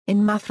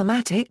In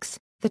mathematics,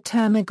 the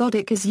term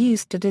ergodic is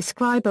used to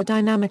describe a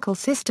dynamical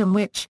system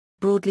which,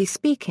 broadly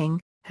speaking,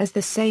 has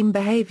the same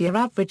behavior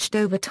averaged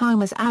over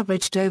time as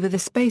averaged over the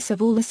space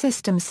of all the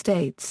system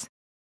states.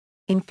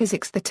 In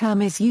physics, the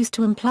term is used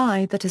to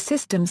imply that a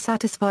system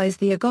satisfies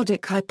the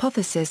ergodic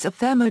hypothesis of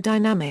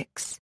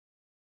thermodynamics.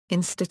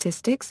 In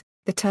statistics,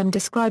 the term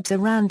describes a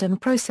random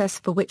process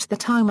for which the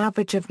time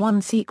average of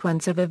one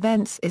sequence of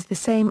events is the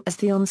same as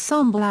the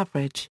ensemble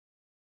average.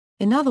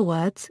 In other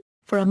words,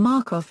 for a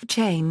Markov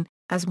chain,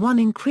 as one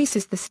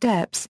increases the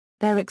steps,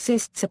 there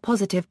exists a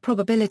positive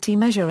probability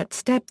measure at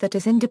step that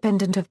is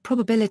independent of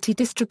probability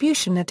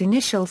distribution at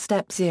initial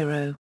step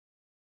 0.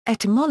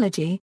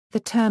 Etymology: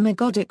 the term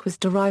ergodic was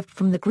derived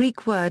from the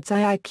Greek words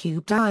I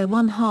cubed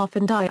I1/2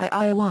 and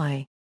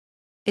I.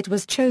 It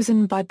was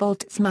chosen by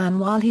Boltzmann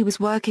while he was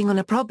working on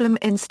a problem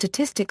in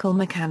statistical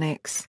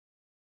mechanics.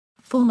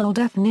 Formal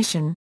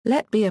definition: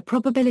 let be a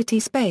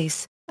probability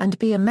space, and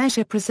be a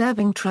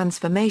measure-preserving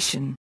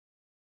transformation.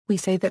 We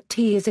say that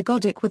T is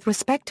ergodic with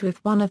respect to if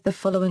one of the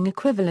following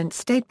equivalent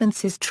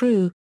statements is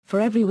true: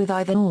 for every with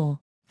either or,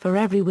 for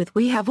every with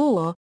we have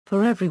or,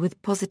 for every with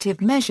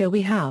positive measure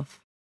we have.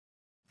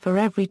 For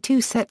every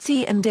two sets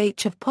E and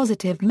H of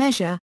positive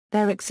measure,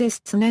 there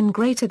exists an n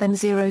greater than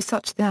 0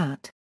 such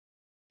that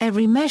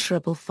every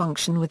measurable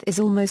function with is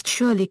almost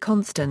surely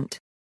constant.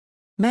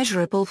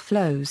 Measurable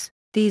flows: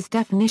 these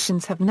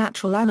definitions have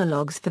natural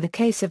analogues for the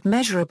case of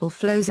measurable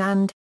flows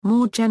and,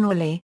 more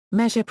generally,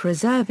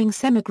 measure-preserving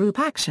semigroup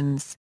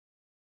actions.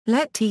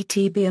 Let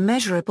Tt be a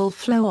measurable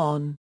flow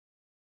on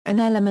an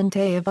element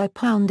A of I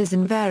pound is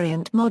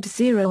invariant mod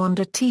 0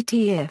 under Tt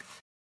if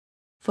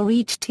for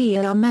each T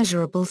are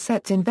measurable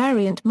sets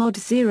invariant mod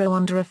 0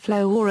 under a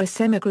flow or a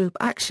semigroup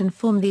action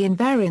form the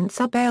invariant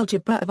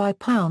subalgebra of I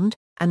pound,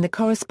 and the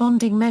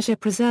corresponding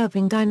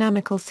measure-preserving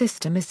dynamical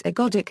system is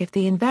ergodic if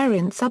the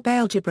invariant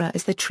subalgebra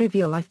is the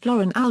trivial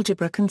I-Florin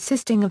algebra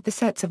consisting of the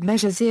sets of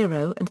measure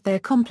 0 and their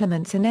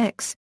complements in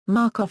X.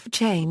 Markov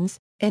chains: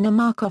 in a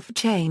Markov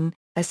chain,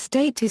 a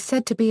state is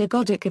said to be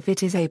ergodic if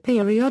it is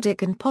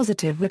aperiodic and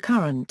positive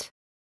recurrent.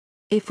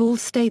 If all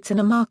states in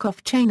a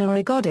Markov chain are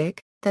ergodic,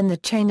 then the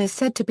chain is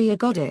said to be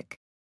ergodic.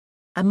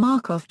 A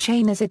Markov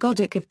chain is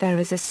ergodic if there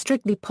is a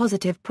strictly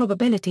positive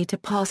probability to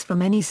pass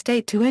from any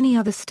state to any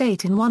other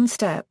state in one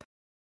step.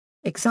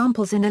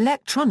 Examples in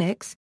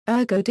electronics: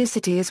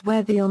 ergodicity is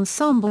where the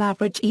ensemble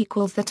average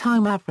equals the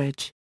time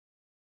average.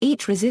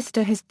 Each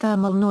resistor has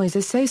thermal noise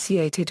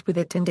associated with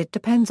it and it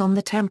depends on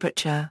the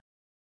temperature.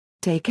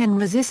 Take n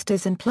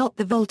resistors and plot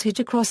the voltage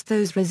across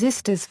those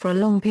resistors for a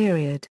long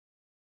period.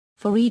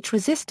 For each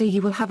resistor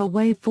you will have a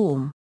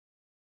waveform.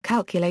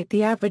 Calculate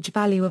the average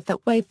value of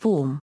that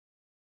waveform.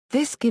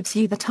 This gives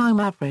you the time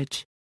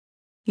average.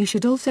 You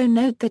should also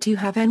note that you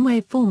have n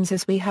waveforms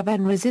as we have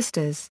n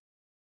resistors.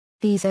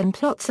 These n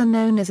plots are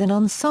known as n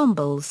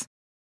ensembles.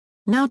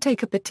 Now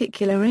take a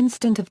particular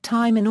instant of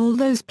time in all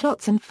those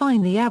plots and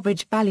find the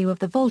average value of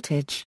the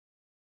voltage.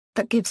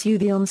 That gives you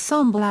the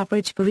ensemble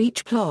average for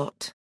each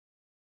plot.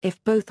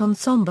 If both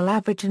ensemble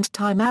average and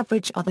time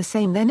average are the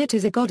same, then it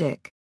is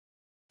ergodic.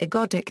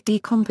 Ergodic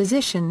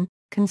decomposition: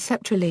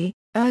 conceptually,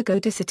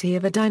 ergodicity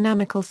of a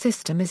dynamical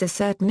system is a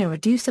certain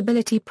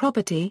irreducibility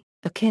property,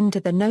 akin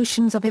to the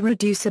notions of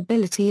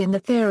irreducibility in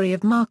the theory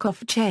of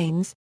Markov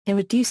chains,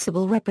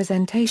 irreducible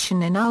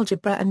representation in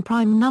algebra and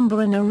prime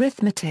number in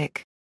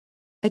arithmetic.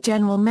 A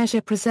general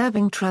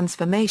measure-preserving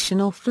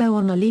transformation or flow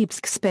on a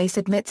Lebesgue space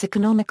admits a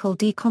canonical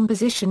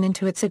decomposition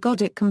into its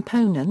ergodic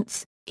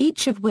components,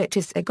 each of which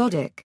is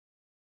ergodic.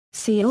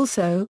 See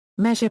also,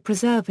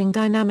 measure-preserving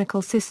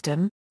dynamical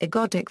system,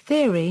 ergodic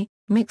theory,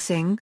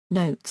 mixing,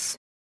 notes.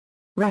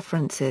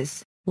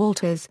 References: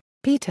 Walters,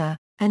 Peter,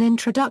 An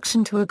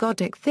Introduction to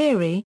Ergodic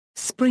Theory,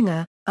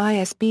 Springer,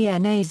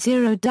 ISBN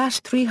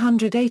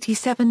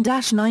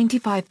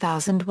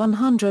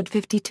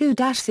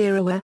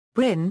A0-387-95152-0.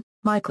 Bryn,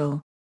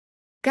 Michael.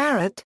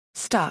 Garrett,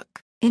 Stuck,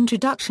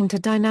 Introduction to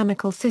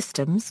Dynamical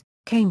Systems,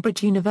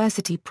 Cambridge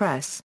University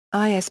Press,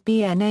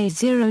 ISBN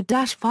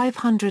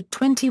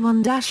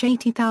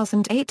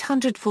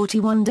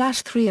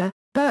A0-521-80841-3.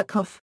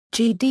 Birkhoff,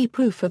 G. D.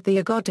 Proof of the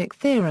Ergodic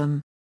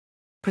Theorem.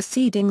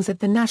 Proceedings of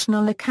the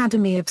National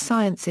Academy of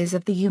Sciences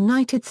of the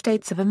United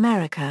States of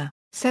America,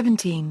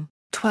 17,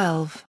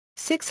 12,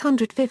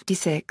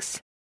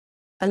 656.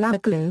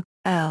 Alamoglu,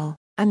 L.,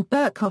 and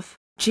Birkhoff,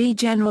 G.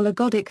 General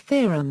Ergodic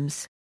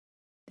Theorems.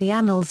 The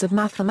Annals of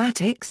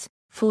Mathematics,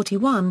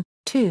 41,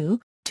 2,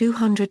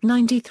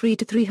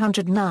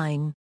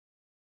 293-309.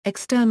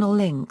 External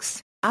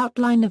links: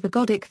 Outline of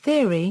Ergodic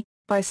Theory,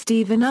 by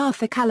Stephen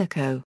Arthur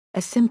Calico,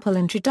 A Simple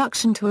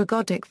Introduction to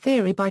Ergodic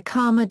Theory by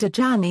Karma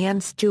Dajani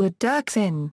and Stuart Dirksen.